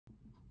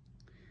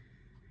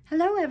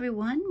Hello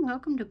everyone,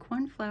 welcome to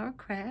Cornflower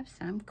Crafts.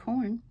 I'm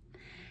Corn,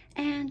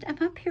 and I'm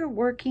up here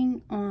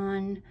working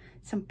on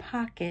some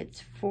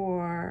pockets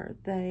for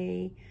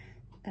the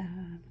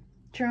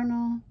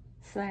journal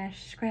 /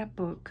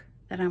 scrapbook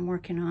that I'm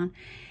working on,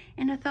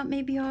 and I thought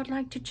maybe y'all would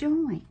like to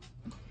join.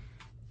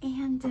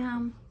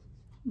 And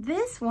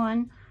this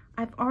one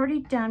I've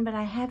already done, but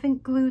I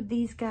haven't glued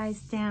these guys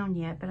down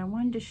yet, but I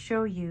wanted to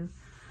show you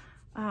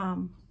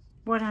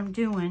what I'm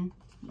doing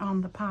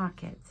on the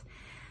pockets.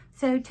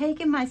 So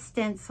taking my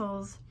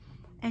stencils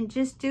and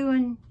just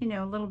doing, you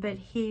know, a little bit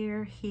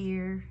here,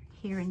 here,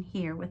 here, and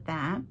here with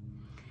that.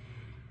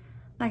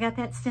 I got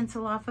that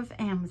stencil off of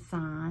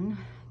Amazon.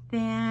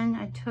 Then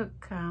I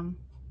took, and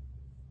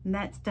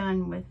that's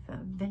done with a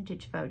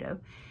vintage photo.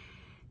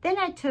 Then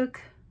I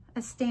took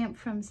a stamp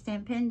from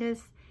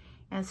Stampendous,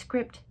 a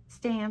script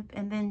stamp,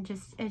 and then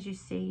just, as you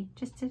see,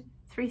 just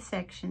 3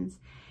 sections.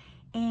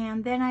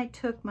 And then I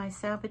took my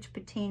salvage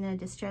patina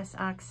distress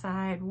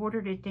oxide,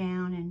 watered it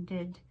down, and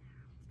did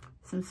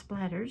some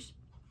splatters.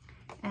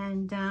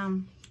 And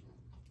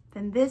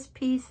then this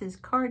piece is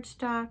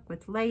cardstock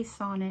with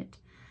lace on it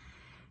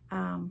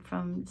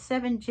from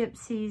 7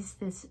 Gypsies.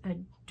 This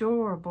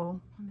adorable,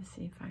 let me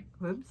see if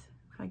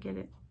I get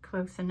it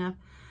close enough,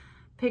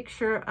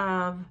 picture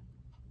of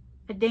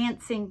a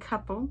dancing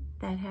couple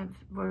that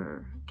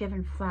were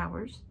given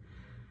flowers.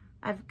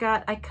 I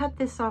cut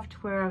this off to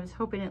where I was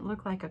hoping it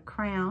looked like a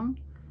crown,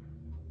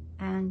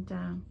 and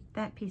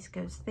that piece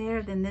goes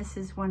there. Then this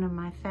is one of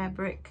my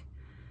fabric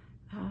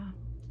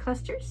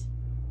clusters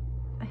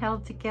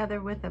held together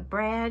with a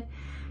brad,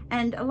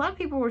 and a lot of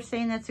people were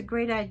saying that's a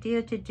great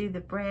idea to do the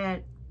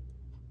brad.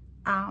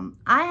 I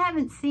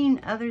haven't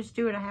seen others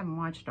do it. I haven't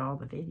watched all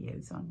the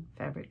videos on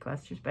fabric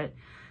clusters, but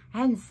I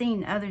hadn't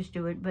seen others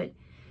do it. But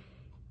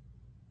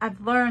I've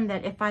learned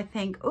that if I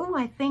think, oh,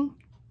 I think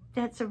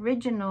that's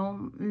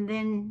original, and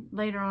then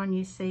later on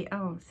you see,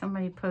 oh,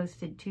 somebody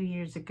posted 2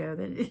 years ago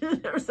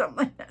that or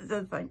something like that. So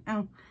it's like,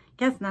 oh,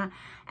 guess not.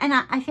 And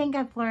I think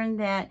I've learned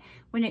that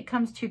when it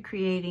comes to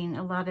creating,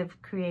 a lot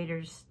of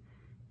creators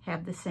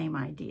have the same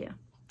idea,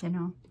 you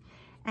know.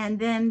 And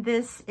then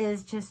this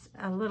is just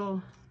a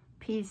little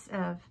piece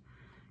of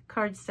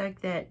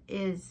cardstock that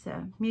is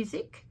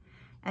music.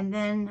 And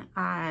then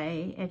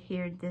I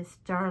adhered this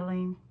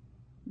darling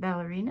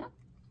ballerina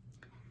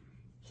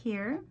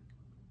here.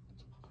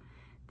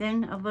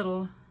 Then a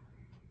little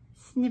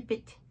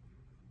snippet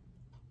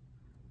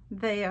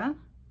there,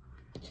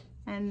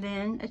 and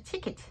then a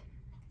ticket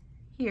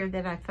here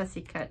that I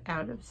fussy cut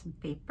out of some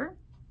paper.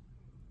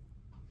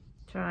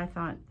 So I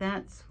thought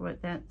that's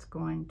what that's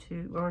going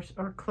to,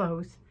 or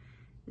close,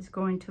 is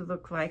going to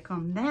look like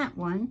on that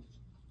one.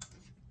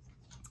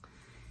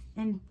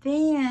 And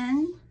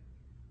then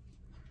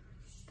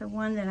the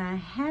one that I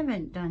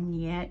haven't done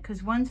yet,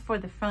 because one's for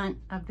the front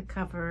of the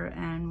cover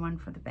and one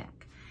for the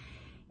back.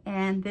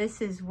 And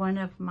this is one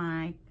of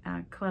my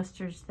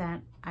clusters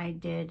that I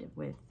did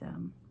with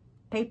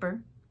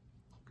paper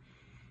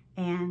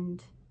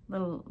and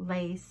little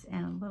lace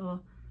and a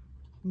little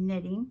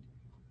knitting.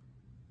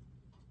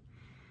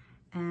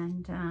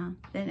 And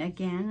then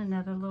again,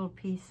 another little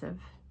piece of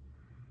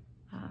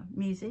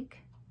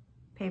music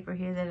paper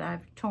here that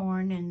I've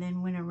torn and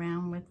then went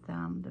around with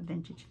the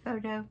vintage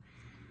photo.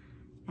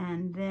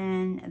 And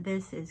then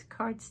this is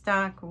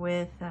cardstock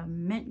with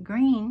mint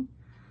green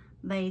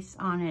lace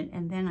on it,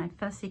 and then I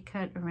fussy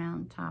cut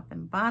around top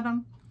and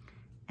bottom,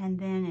 and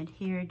then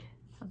adhered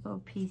a little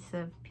piece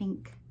of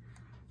pink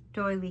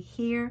doily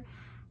here.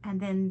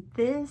 And then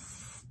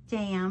this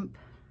stamp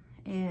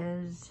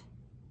is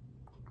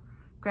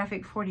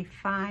graphic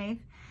 45,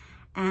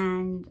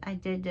 and I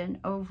did an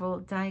oval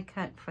die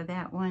cut for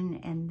that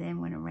one and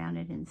then went around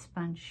it in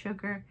spun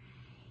sugar.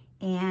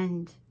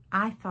 And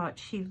I thought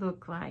she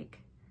looked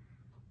like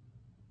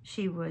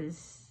she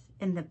was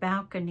in the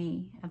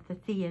balcony of the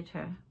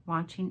theater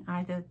watching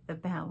either the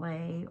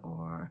ballet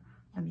or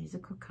a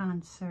musical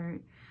concert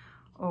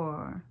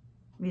or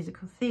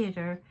musical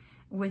theater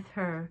with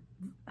her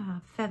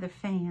feather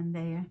fan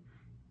there,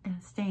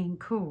 staying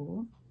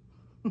cool.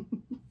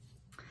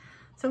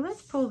 So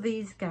let's pull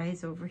these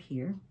guys over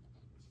here,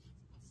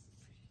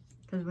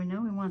 because we know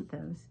we want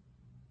those.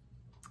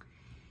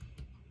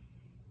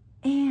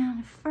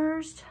 And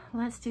first,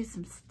 let's do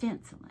some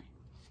stenciling.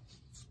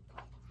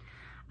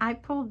 I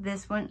pulled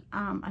this one,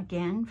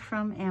 again,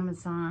 from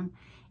Amazon.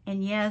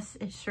 And yes,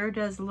 it sure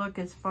does look,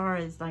 as far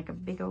as like a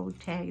big old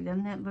tag,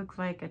 doesn't that look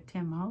like a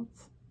Tim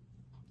Holtz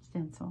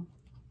stencil?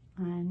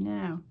 I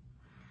know.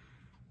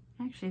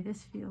 Actually,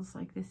 this feels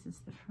like this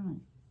is the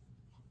front.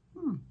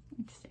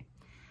 Interesting.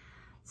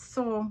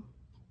 So,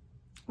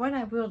 what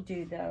I will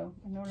do, though,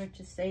 in order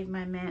to save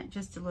my mat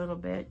just a little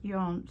bit, you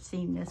all have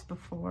seen this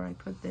before. I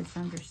put this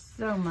under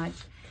so much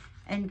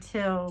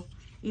until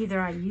either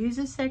I use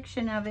a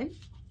section of it,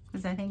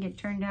 because I think it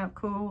turned out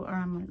cool, or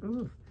I'm like,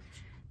 ooh,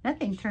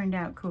 nothing turned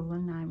out cool,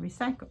 and I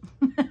recycle.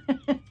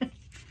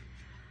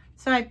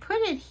 So I put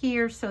it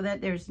here so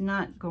that there's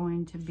not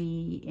going to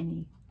be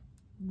any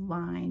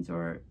lines,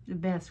 or the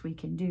best we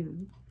can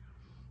do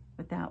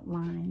without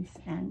lines.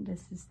 And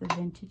this is the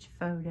vintage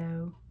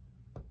photo.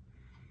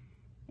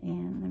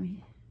 And let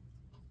me,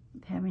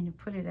 having to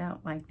put it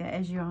out like that.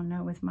 As you all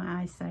know, with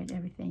my eyesight,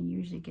 everything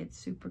usually gets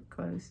super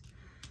close.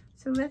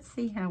 So let's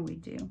see how we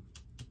do.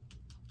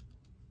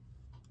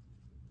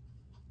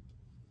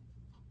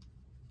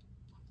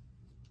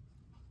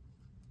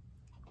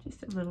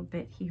 Just a little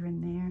bit here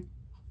and there.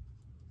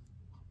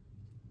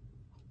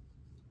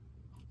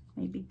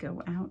 Maybe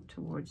go out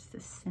towards the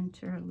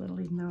center a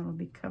little, even though it'll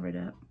be covered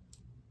up.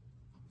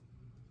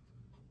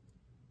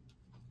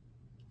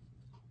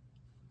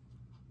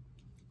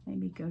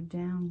 Maybe go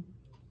down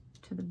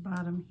to the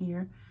bottom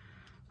here.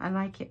 I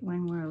like it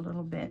when we're a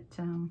little bit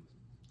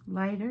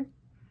lighter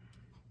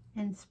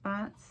in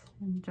spots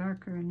and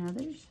darker in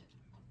others.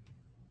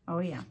 Oh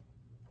yeah.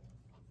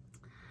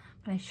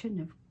 But I shouldn't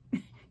have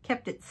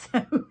kept it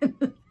so.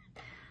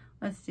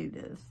 Let's do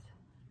this.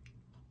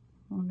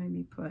 Or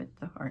maybe put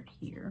the heart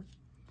here.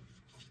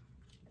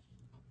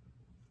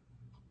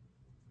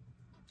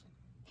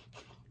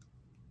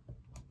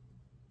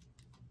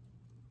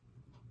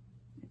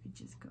 Maybe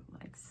just go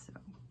like so.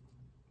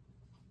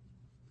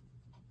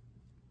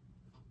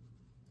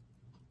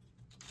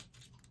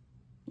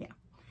 Yeah.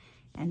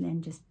 And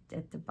then just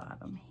at the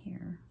bottom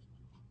here.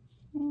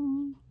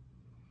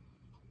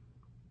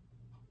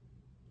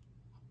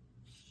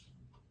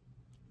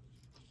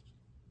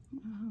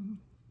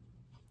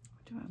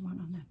 What do I want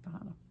on that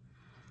bottom?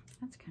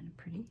 That's kind of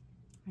pretty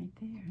right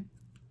there.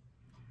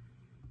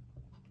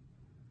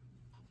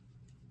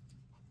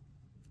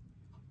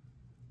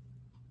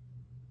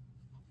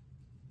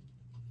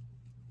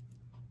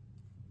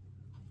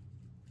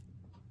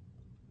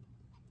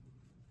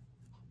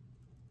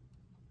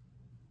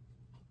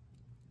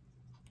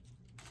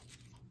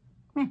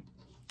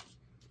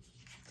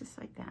 Just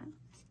like that.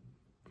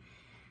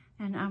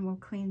 And I will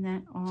clean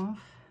that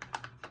off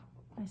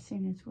as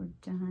soon as we're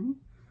done.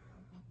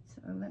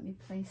 So let me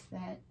place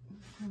that.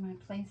 Where am I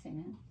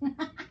placing it?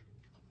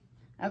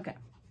 Okay.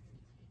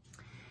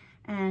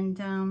 And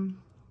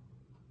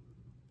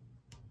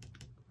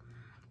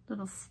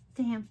little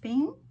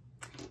stamping,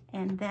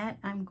 and that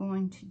I'm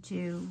going to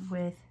do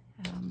with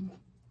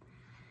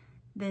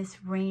this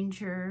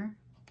Ranger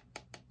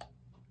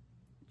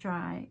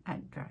dye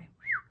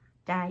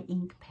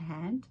ink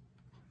pad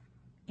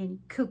in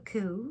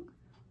Cuckoo.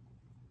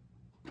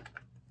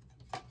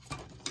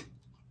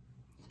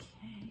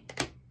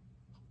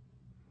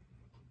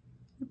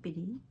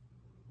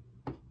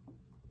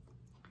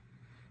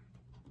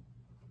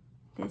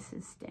 This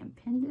is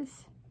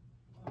Stampendous,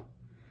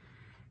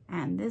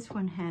 and this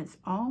one has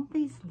all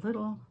these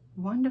little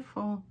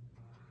wonderful,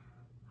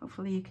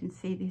 hopefully you can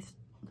see these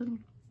little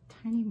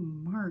tiny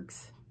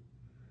marks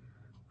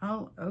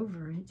all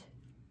over it.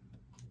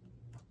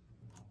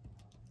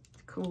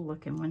 It's cool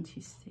looking once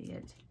you see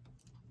it.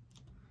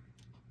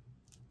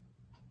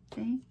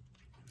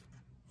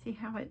 See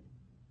how it,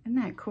 isn't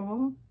that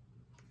cool?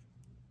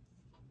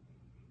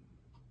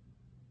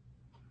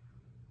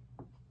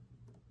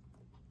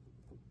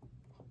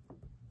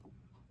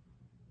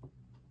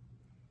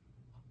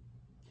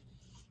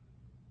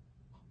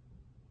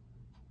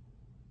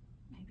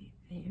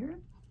 There.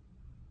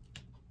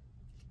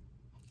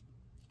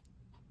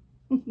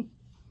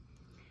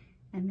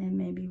 And then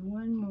maybe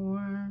one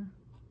more.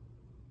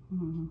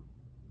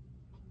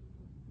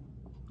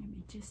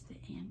 Maybe just the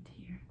end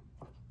here.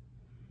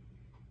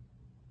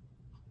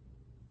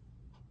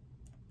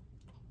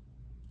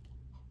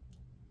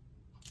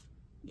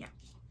 Yeah.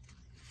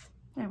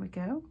 There we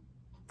go.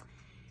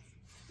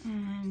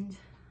 And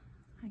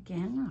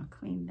again, I'll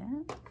clean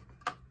that.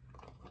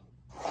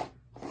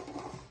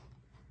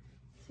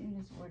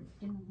 As we're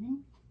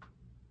doing.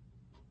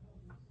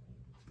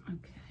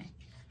 Okay.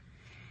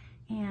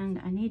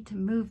 And I need to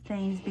move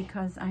things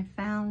because I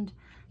found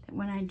that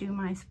when I do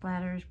my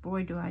splatters,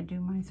 boy, do I do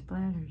my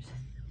splatters.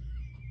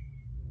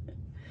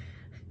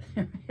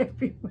 They're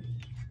everywhere.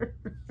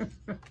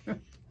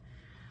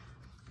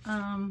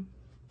 Let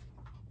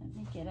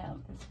me get out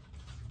this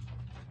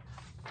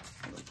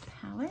little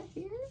palette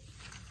here.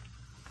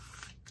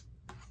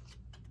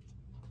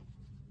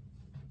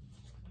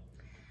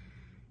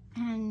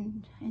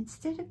 And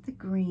instead of the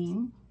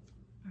green,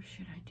 or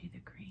should I do the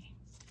green?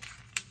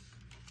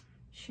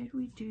 Should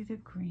we do the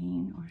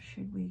green or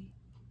should we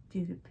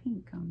do the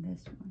pink on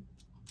this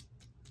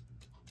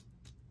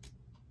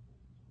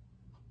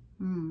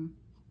one?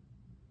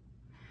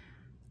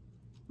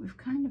 We've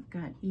kind of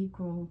got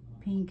equal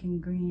pink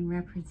and green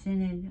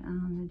represented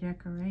on the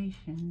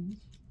decorations.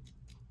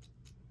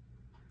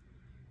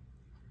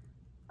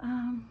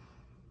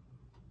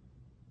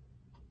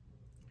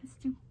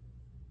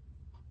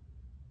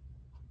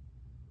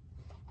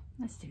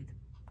 Let's do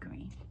the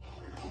green.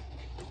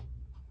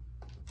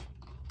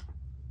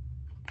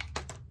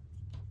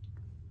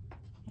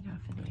 Get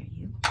off of there,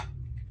 you.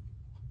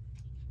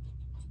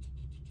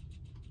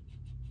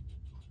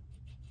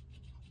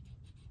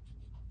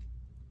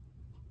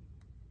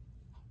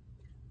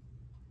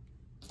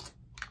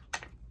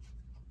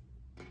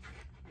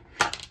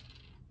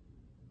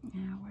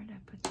 Now, where did I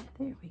put that?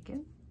 There we go.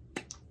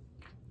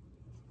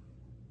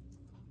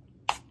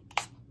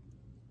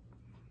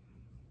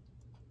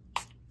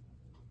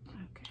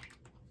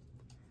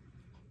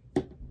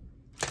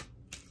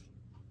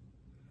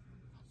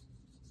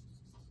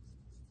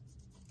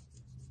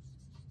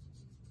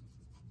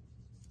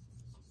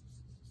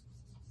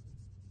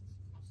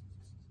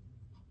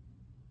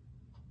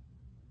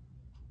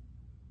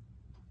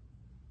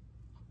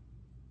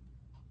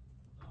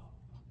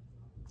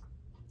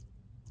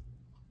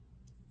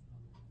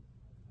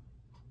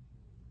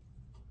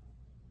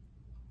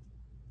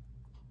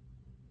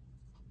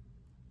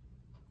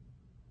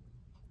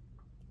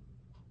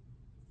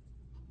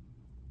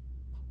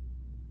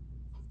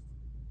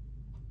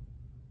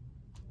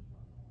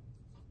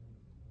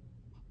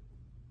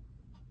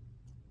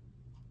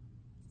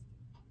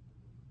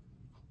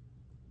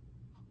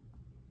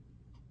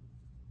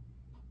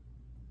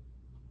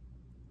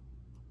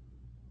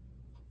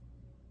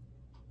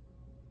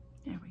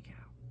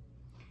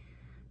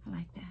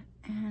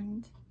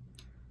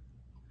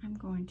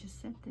 going to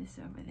set this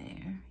over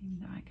there, even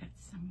though I got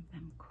some of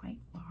them quite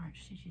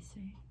large, did you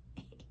see?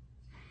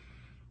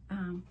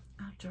 I'll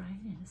dry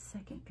it in a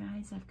second,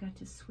 guys. I've got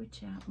to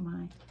switch out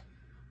my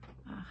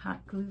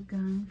hot glue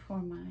gun for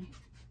my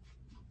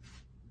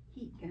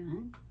heat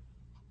gun.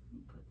 Let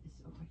me put this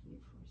over here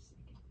for a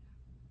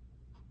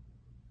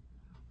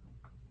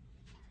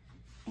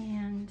second.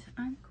 And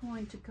I'm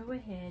going to go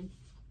ahead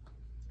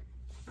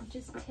and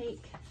just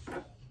take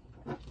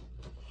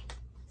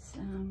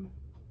some,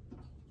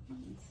 let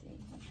me see,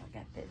 I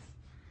got this.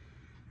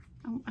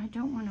 Oh, I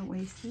don't want to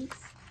waste these.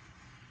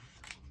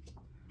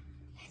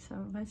 So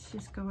let's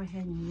just go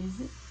ahead and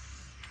use it.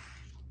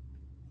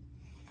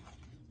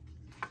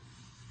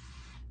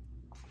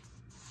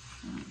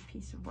 A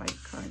piece of white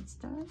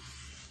cardstock.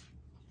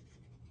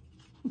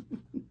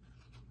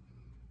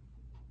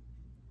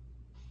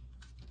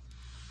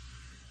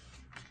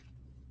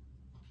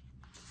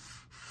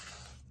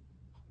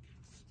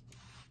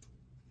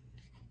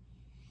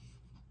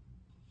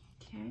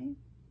 Okay.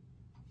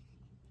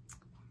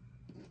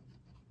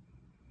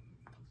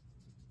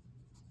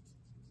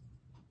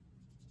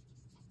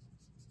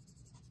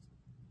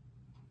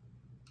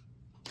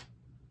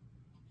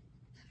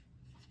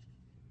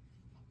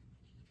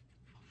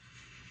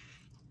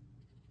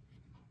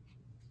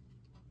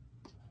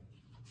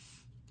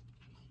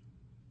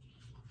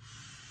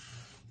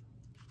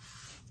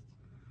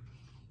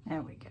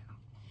 There we go.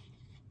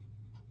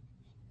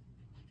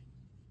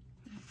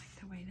 I like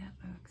the way that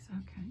looks.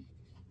 Okay.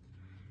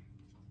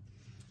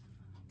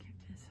 Give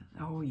this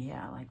a, oh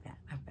yeah, I like that.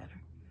 I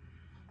better.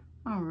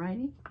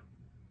 Alrighty.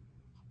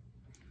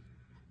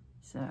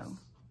 So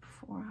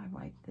before I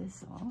wipe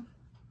this off,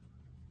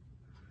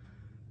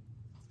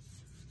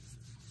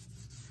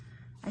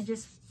 I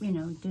just, you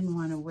know, didn't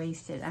want to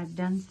waste it. I've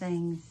done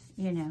things,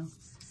 you know,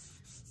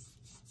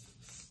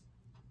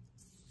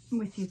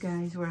 with you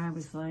guys where I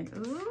was like,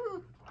 ooh.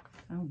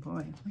 Oh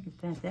boy, look at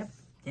that. That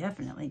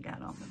definitely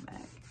got on the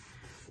back.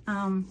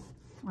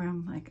 Where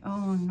I'm like,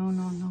 oh,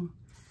 no.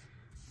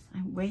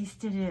 I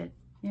wasted it,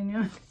 you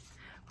know,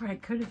 where I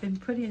could have been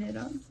putting it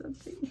on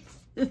something.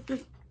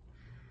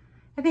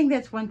 I think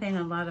that's one thing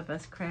a lot of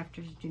us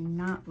crafters do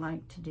not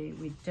like to do.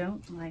 We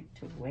don't like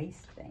to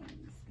waste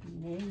things.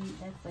 No,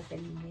 that's like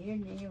a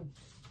no.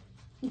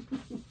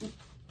 Okay.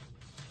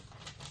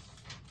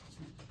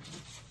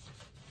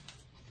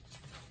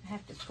 I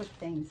have to put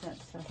things up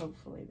so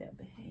hopefully they'll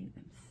behave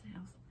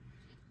themselves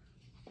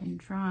and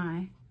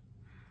dry.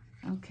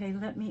 Okay,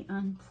 let me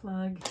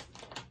unplug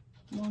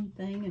one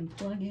thing and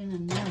plug in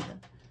another.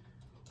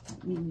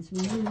 That means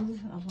move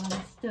a lot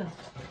of stuff.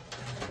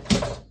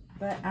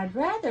 But I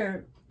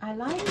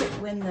like it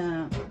when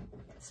the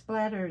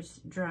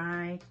splatters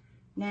dry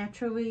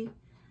naturally,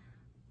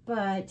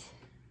 but,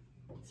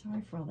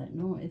 sorry for all that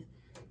noise,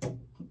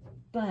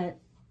 but,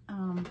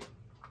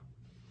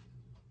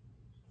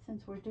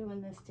 since we're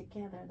doing this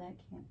together, that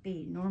can't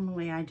be.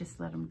 Normally, I just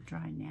let them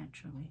dry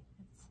naturally.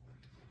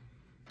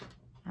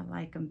 I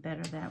like them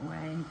better that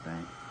way,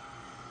 but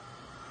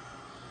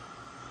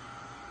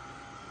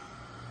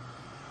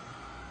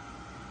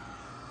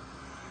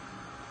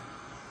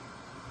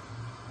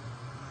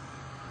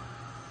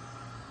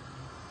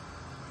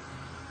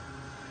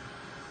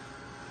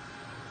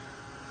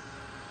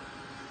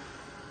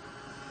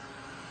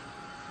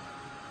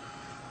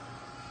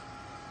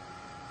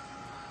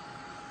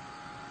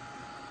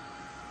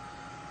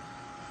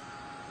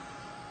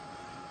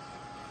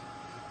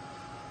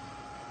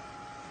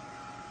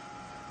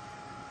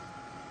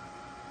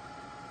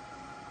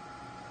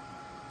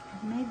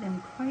made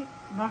them quite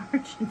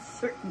large in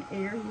certain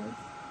areas.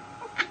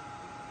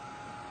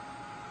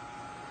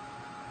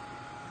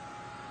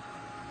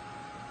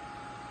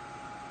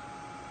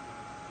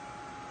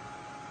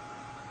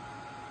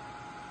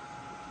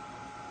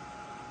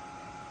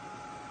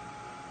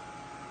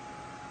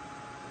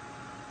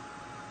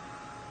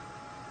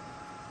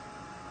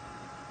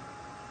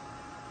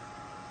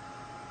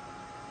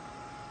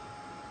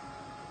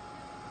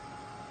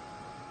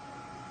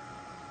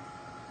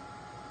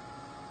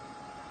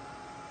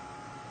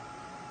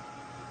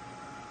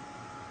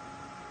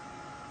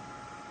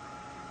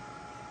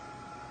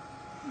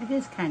 It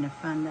is kind of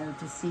fun, though,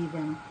 to see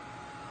them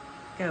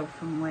go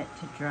from wet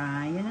to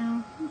dry, you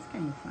know? It's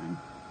kind of fun.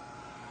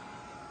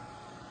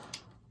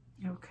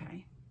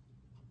 Okay.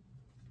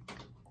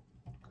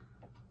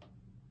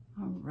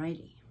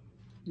 Alrighty.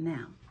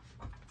 Now,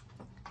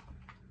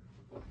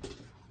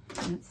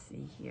 let's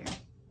see here.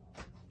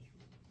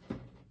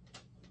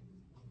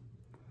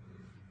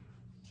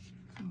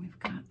 And we've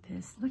got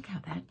this. Look how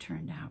that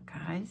turned out,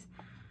 guys.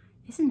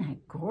 Isn't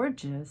that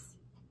gorgeous?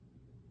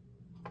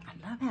 I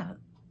love how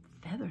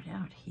feathered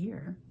out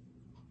here.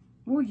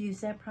 We'll use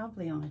that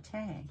probably on a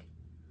tag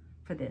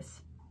for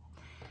this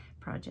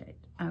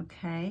project.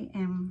 Okay,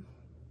 and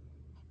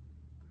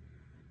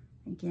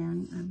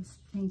again, I'm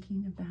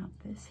thinking about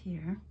this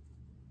here.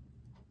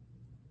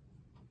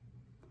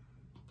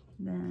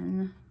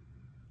 Then,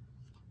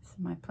 this is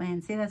my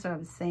plan. See, that's what I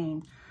was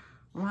saying.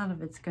 A lot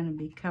of it's going to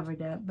be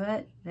covered up,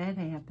 but that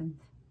happens.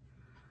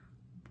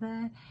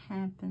 That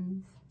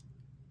happens.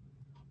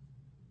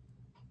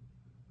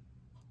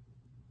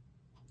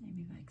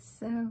 maybe like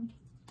so,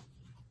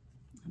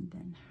 and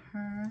then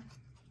her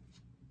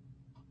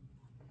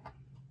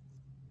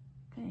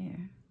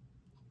there.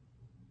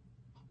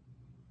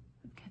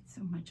 I've got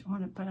so much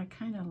on it, but I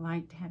kind of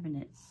liked having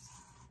it.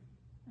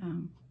 I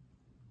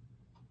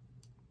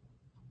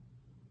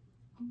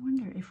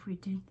wonder if we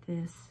did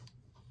this.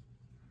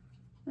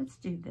 Let's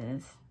do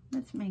this.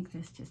 Let's make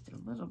this just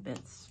a little bit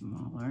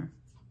smaller.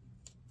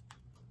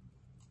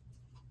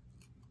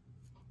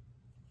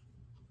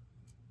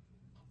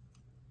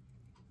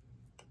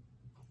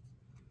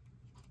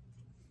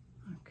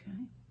 Okay.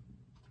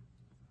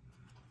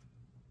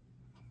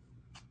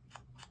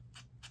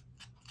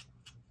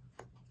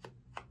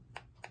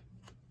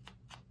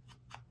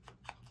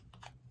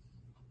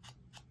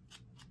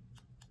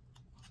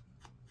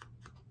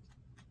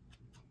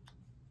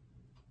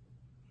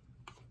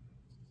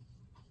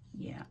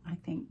 Yeah, I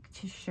think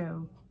to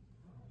show,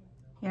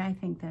 yeah, I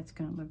think that's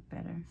going to look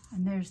better.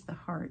 And there's the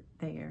heart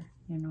there,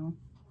 you know.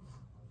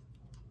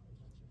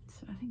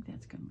 So I think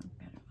that's going to look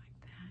better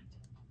like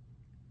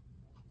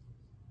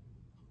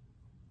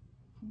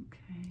that.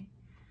 Okay.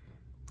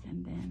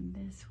 And then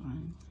this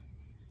one,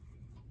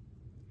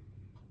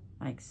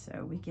 like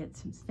so. We get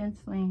some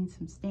stenciling,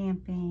 some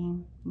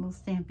stamping, a little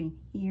stamping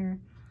here.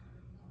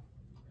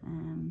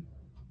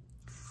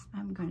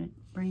 I'm going to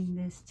bring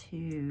this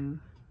to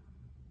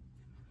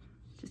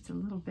just a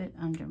little bit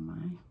under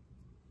my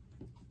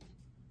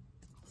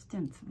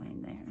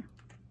stenciling there.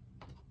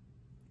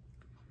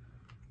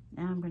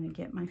 Now I'm going to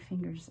get my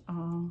fingers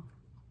all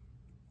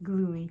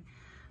gluey,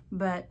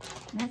 but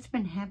that's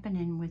been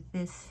happening with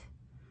this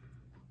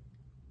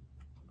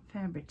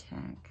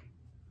Fabri-Tac.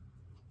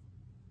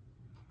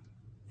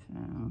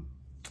 So,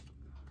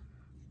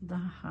 the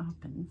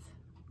happens.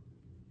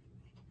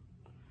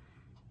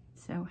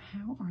 So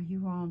how are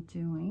you all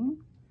doing?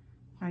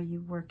 Are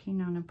you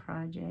working on a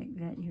project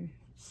that you're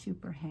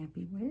super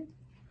happy with?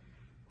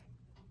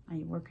 Are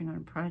you working on a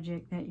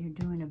project that you're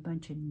doing a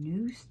bunch of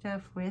new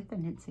stuff with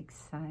and it's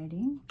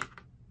exciting?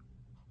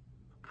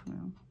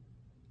 Well,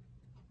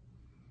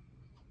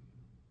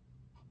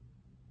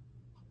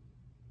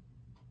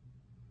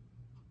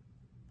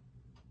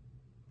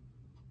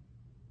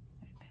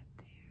 right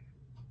back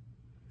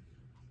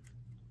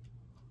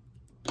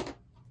there.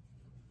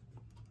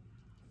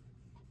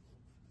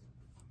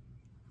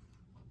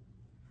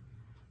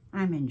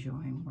 I'm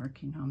enjoying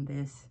working on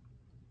this.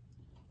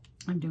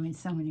 I'm doing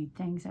so many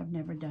things I've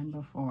never done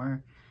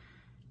before,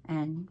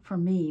 and for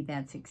me,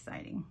 that's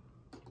exciting.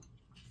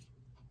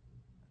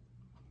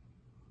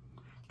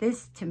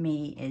 This, to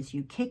me, is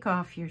you kick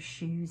off your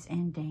shoes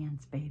and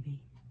dance, baby.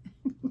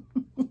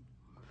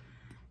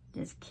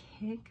 Just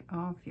kick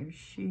off your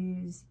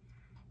shoes,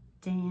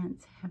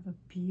 dance, have a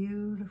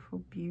beautiful,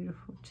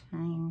 beautiful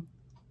time.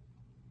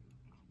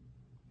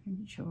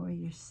 Enjoy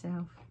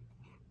yourself.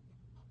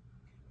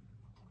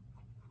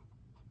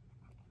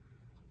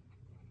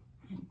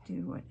 And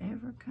do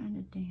whatever kind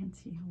of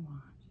dance you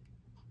want.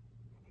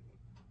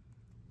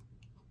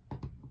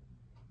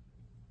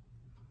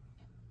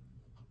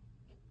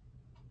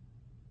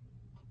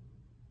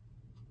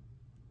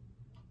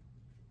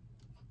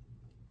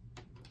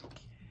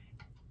 Okay.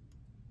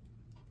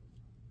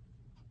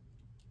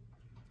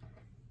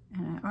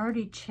 And I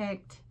already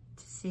checked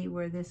to see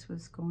where this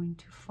was going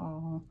to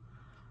fall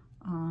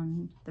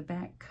on the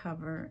back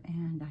cover,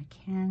 and I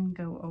can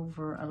go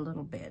over a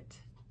little bit.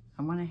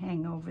 I want to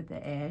hang over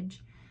the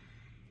edge.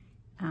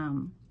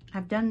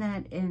 I've done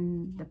that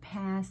in the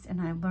past,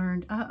 and I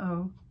learned,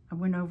 uh-oh, I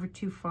went over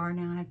too far.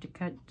 Now I have to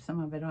cut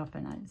some of it off,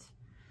 and I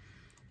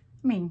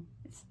mean,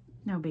 it's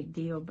no big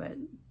deal, but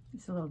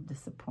it's a little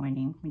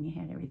disappointing when you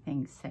had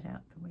everything set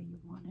out the way you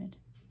wanted.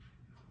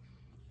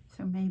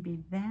 So maybe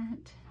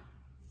that,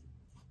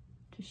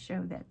 to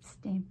show that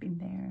stamping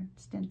there,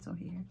 stencil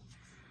here,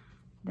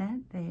 that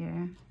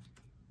there,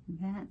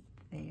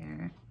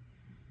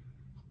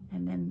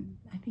 and then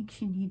I think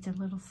she needs a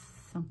little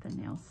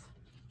something else.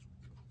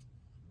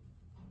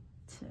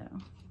 So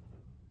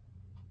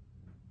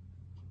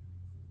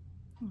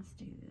let's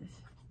do this.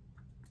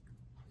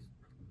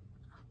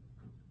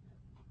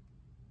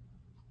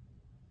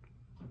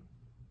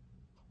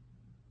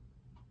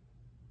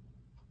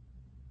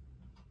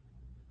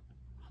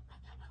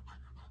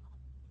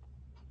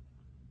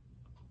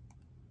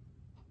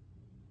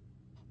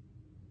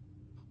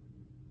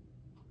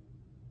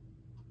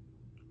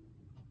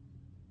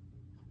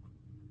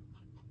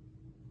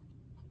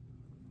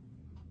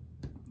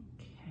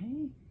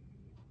 Okay.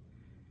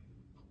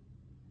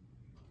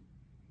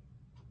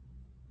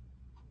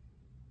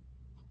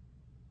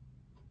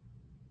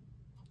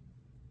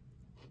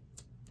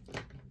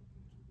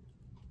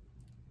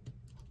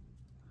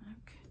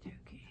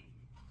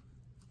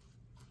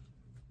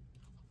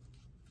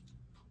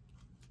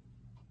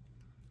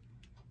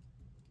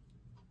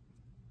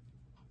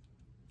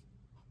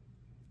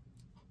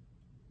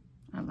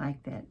 I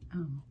like that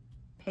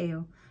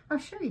pale. I'll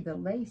show you the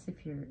lace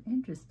if you're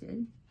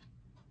interested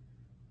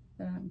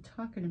that I'm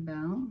talking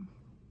about.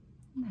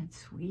 Isn't that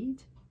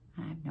sweet?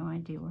 I have no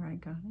idea where I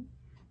got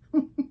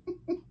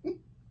it.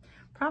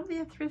 Probably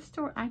a thrift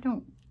store. I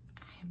have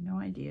no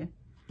idea.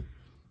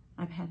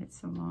 I've had it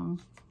so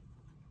long.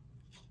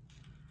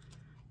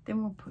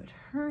 Then we'll put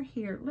her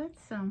here.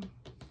 Let's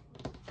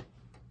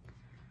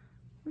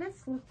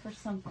look for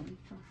something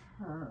for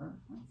her.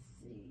 Let's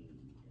see.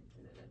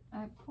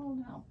 I pulled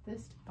out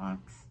this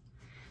box.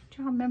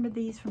 Do y'all remember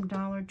these from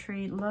Dollar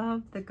Tree?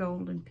 Love the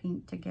gold and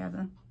pink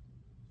together.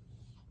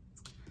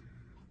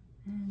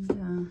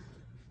 And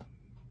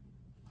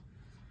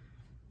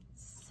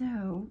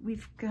so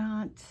we've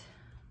got,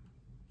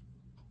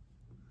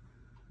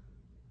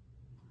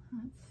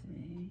 let's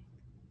see.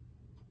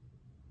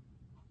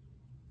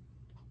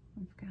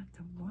 We've got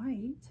the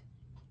white.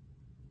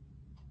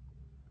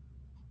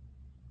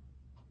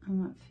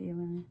 I'm not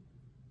feeling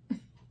it.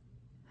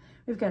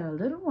 We've got a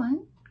little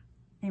one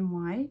in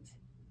white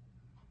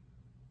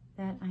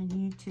that I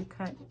need to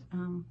cut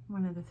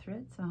one of the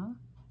threads off.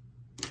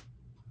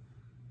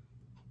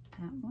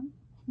 That one,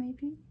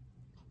 maybe.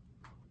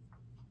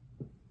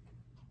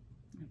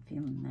 Not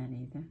feeling that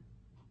either.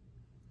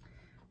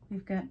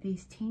 We've got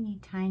these teeny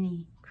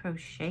tiny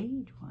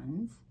crocheted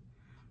ones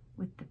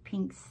with the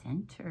pink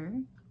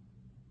center.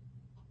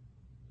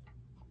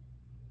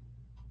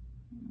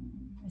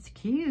 It's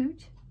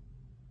cute,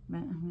 but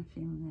I'm not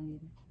feeling that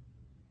either.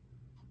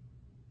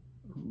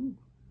 Ooh,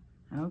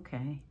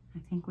 okay. I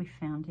think we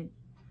found it.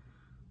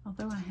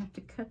 Although I have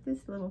to cut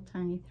this little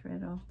tiny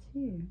thread off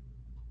too.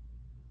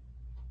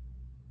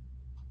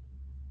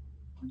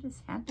 What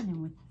is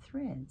happening with the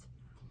threads?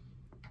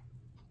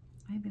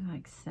 Maybe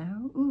like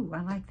so. Ooh,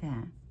 I like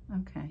that.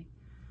 Okay.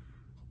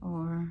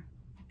 Or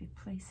maybe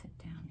place it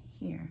down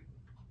here.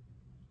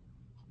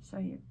 So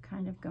you're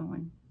kind of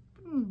going,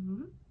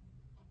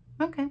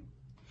 okay.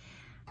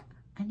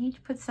 I need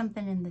to put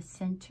something in the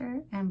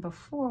center. And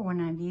before,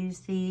 when I've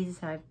used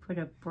these, I've put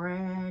a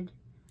brad.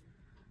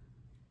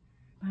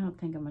 I don't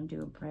think I'm going to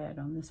do a brad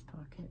on this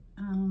pocket.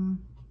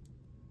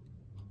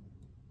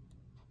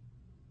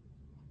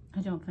 I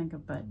don't think a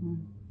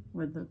button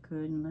would look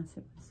good unless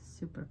it was a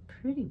super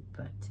pretty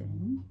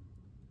button.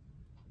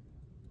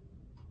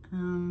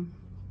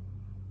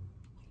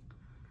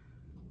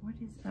 What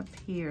is up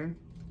here?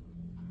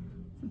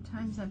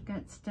 Sometimes I've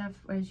got stuff,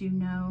 as you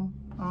know,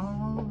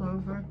 all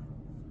over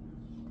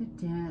the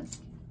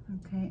desk.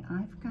 Okay,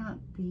 I've got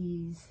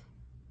these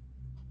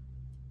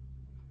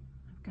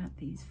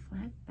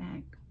flat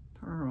back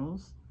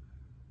pearls.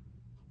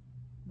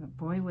 But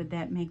boy, would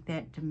that make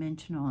that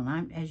dimensional.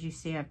 And as you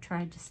see, I've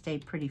tried to stay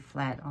pretty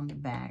flat on the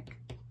back.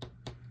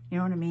 You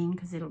know what I mean?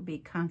 Because it'll be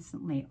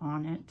constantly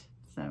on it.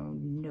 So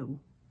no.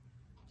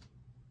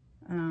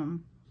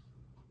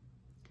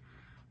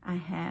 I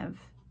have,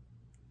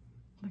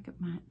 look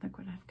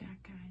what I've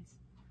got, guys.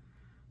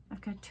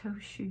 I've got toe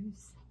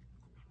shoes.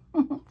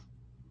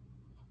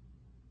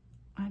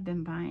 I've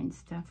been buying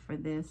stuff for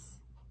this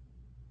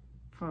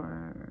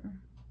for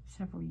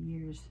several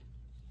years.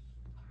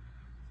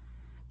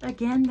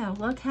 Again, though,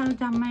 look how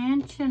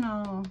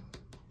dimensional.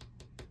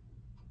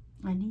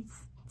 I need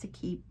to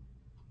keep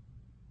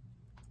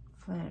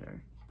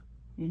flatter,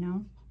 you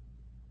know?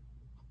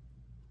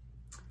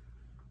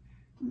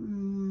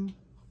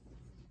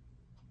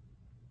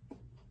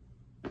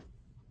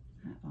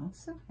 I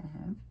also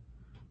have,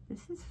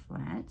 this is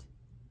flat.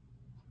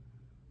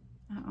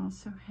 I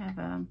also have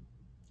a,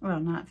 well,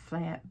 not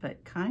flat,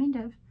 but kind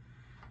of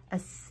a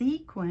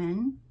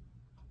sequin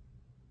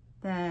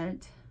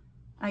that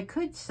I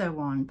could sew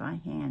on by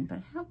hand,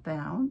 but how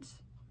about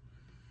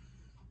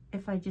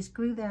if I just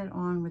glue that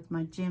on with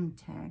my gem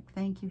tag?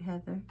 Thank you,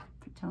 Heather,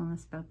 for telling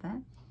us about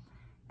that.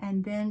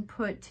 And then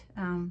put,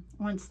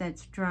 once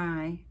that's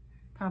dry,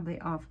 probably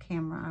off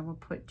camera, I will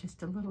put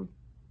just a little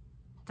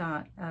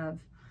dot of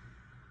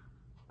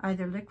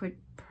either liquid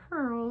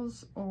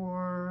pearls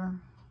or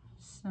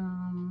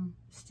some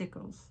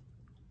stickles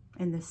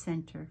in the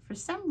center. For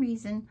some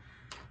reason,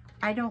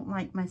 I don't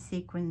like my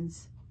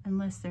sequins,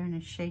 unless they're in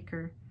a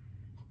shaker,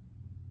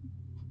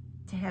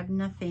 to have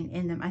nothing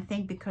in them. I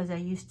think because I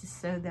used to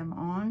sew them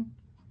on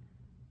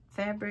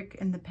fabric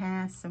in the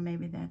past, so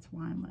maybe that's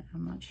why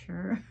I'm not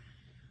sure.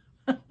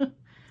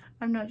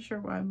 I'm not sure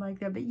why I'm like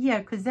that, but yeah,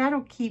 because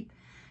that'll keep,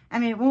 I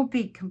mean, it won't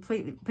be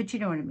completely, but you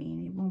know what I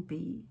mean, it won't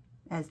be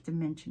as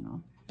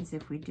dimensional as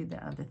if we do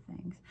the other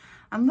things.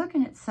 I'm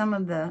looking at some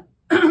of the,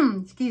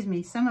 excuse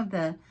me, some of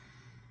the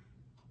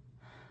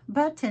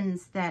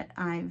buttons that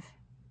I've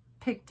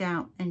picked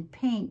out in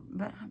pink,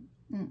 but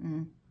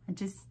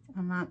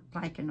I'm not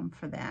liking them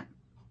for that.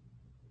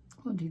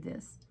 We'll do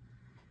this.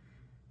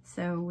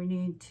 So we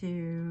need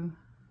to,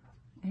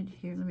 and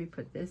here, let me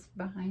put this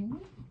behind me.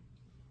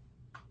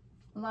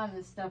 A lot of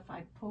the stuff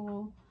I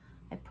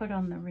put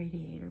on the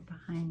radiator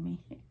behind me.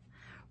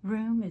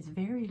 Room is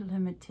very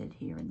limited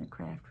here in the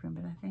craft room,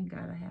 but I thank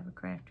God I have a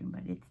craft room,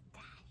 but it's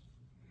tiny.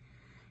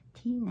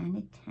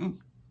 Teeny.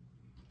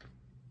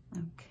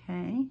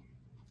 Okay.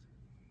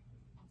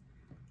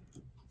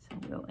 So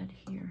we'll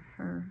adhere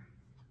her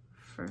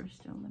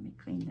first. Oh, let me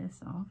clean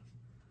this off.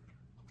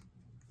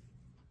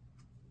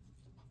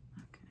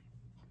 Okay.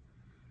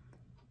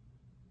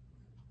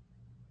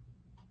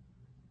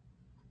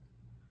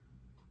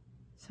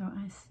 So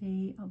I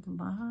see a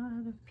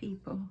lot of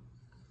people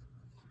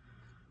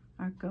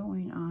are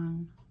going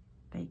on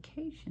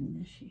vacation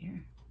this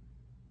year.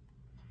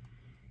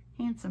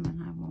 Handsome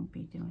and I won't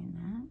be doing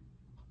that.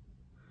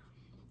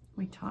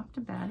 We talked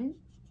about it.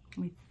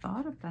 We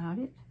thought about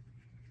it.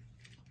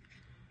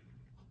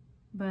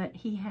 But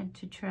he had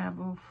to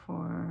travel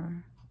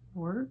for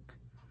work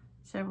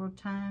several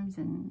times,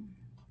 and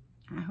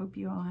I hope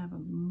you all have a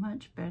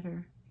much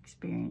better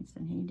experience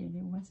than he did.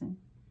 It wasn't.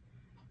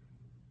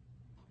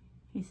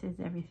 He says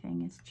everything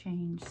has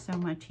changed so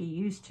much. He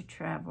used to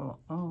travel,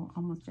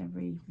 almost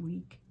every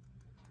week.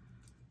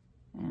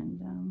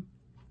 And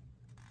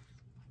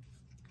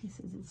he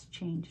says it's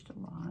changed a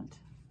lot.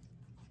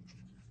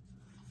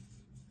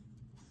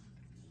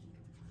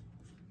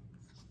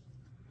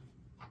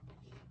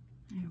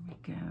 There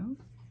we go.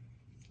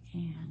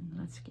 And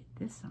let's get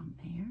this on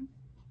there.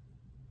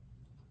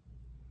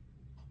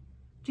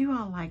 Do you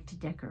all like to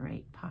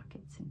decorate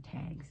pockets and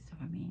tags?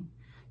 I mean,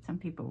 some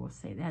people will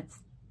say that's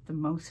the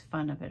most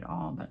fun of it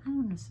all, but I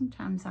don't know,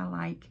 sometimes I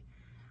like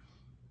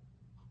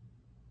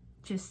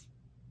just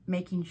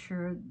making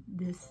sure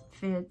this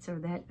fits or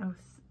that, oh,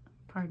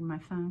 pardon my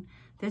phone,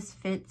 this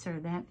fits or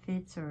that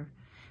fits,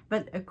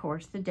 but of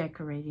course the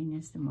decorating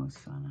is the most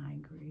fun, I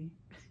agree,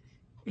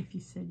 if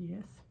you said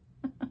yes.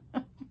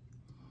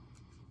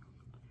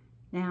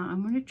 Now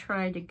I'm going to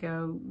try to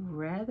go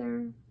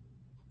rather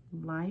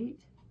light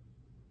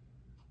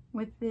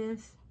with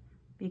this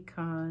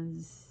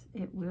because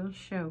it will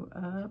show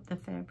up, the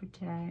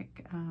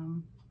Fabri-Tac,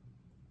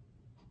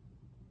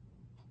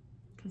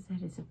 because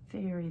that is a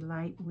very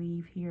light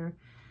weave here.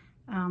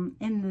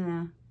 In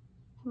the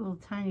little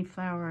tiny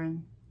flower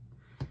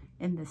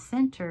in the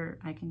center,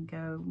 I can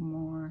go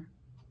more,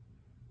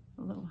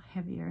 a little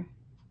heavier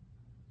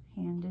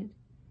handed.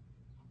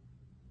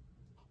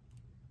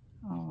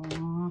 Oh,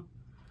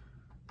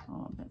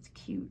 that's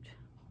cute.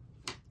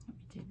 Let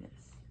me do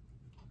this.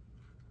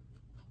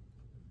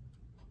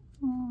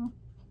 Oh,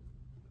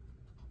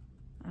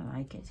 I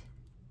like it.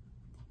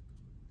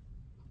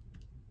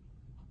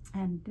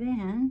 And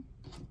then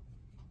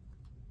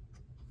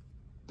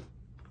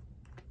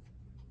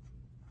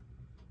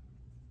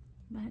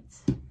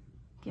let's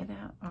get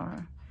out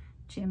our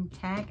gem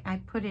tag. I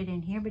put it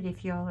in here, but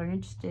if y'all are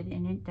interested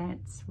in it,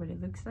 that's what it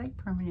looks like.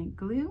 Permanent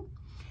glue.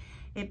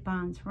 It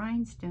bonds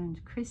rhinestones,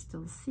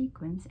 crystals,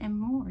 sequins, and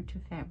more to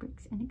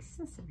fabrics and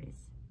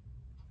accessories.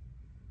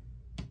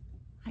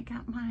 I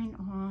got mine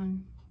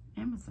on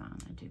Amazon,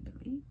 I do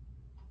believe.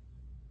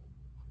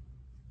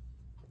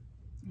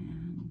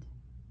 And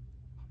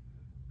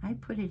I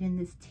put it in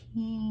this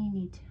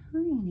teeny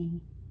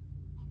tiny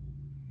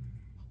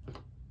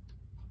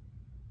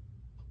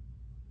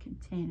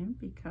container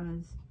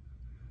because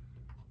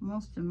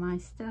most of my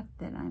stuff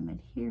that I'm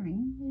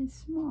adhering is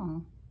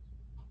small.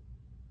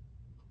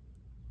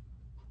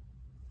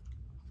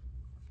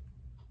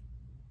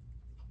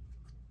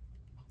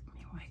 Let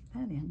me wipe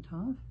that end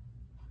off.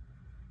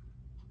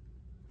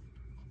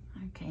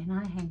 Okay, and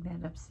I hang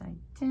that upside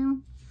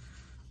down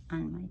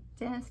on my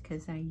desk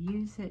because I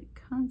use it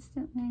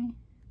constantly.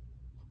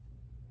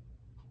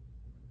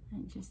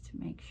 And just to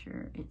make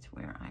sure it's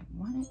where I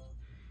want it.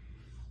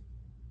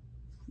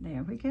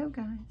 There we go,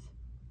 guys.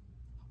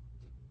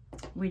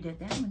 We did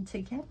that one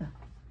together.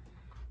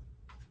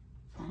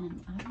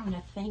 And I want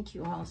to thank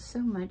you all so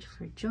much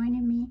for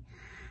joining me.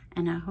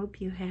 And I hope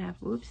you have,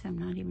 whoops, I'm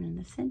not even in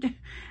the center.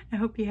 I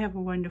hope you have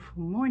a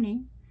wonderful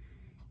morning,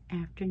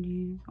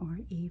 afternoon, or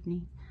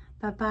evening.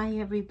 Bye-bye,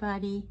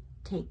 everybody.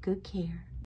 Take good care.